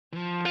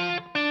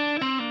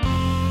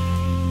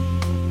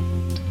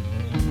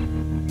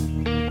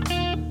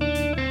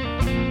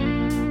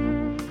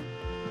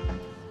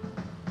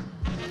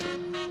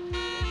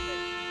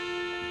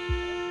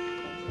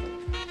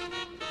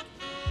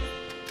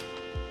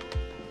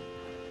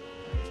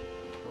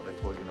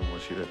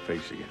see that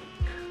face again.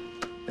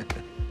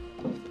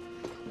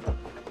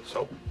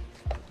 So?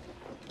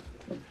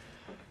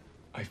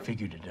 I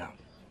figured it out.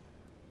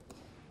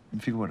 You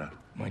figure what out?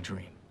 My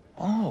dream.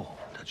 Oh,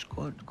 that's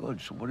good, good.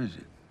 So what is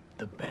it?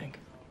 The bank.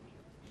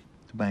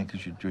 The bank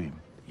is your dream?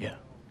 Yeah.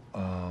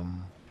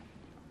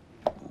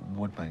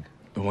 What bank?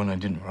 The one I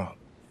didn't rob.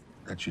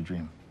 That's your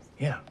dream?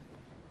 Yeah.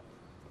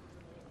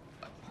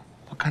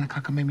 What kind of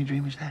cockamamie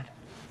dream is that?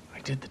 I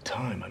did the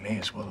time. I may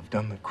as well have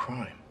done the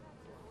crime.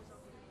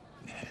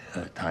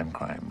 Yeah, time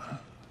crime.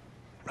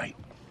 Right.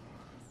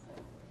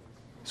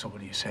 So what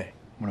do you say?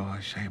 What do I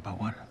say about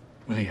what?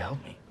 Will you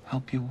help me?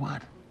 Help you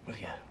what? Will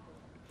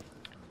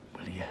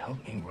you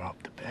help me rob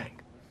the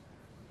bank?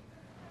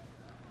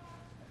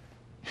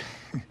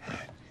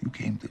 You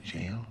came to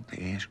jail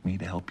to ask me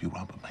to help you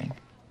rob a bank?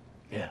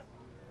 Yeah.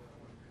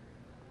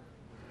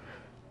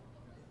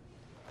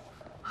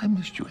 I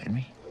missed you,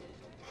 Henry.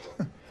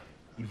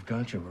 You've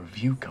got your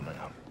review coming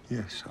up.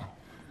 Yes, so?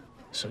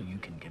 So you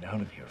can get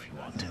out of here if you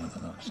want to.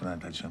 No, it's not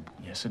that simple.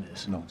 Yes, it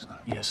is. No, it's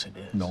not. Yes, it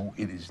is. No,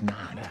 it is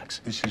not.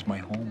 Max. This is my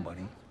home,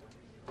 buddy.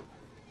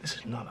 This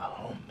is not a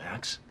home,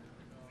 Max.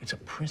 It's a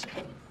prison.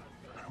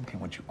 I don't care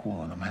what you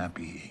call it. I'm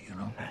happy here, you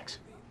know? Max.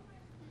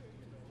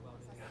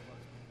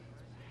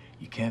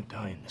 You can't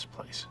die in this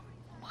place.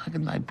 I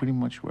can die pretty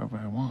much wherever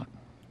I want.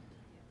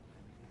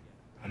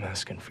 I'm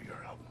asking for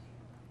your help.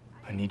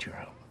 I need your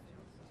help.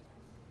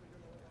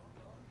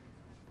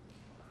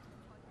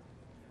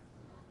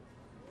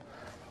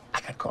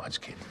 I got cards,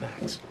 kid.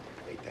 Max.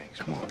 Hey, thanks.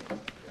 Come on.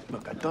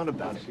 Look, I thought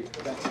about it.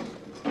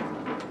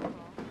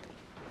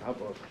 How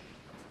about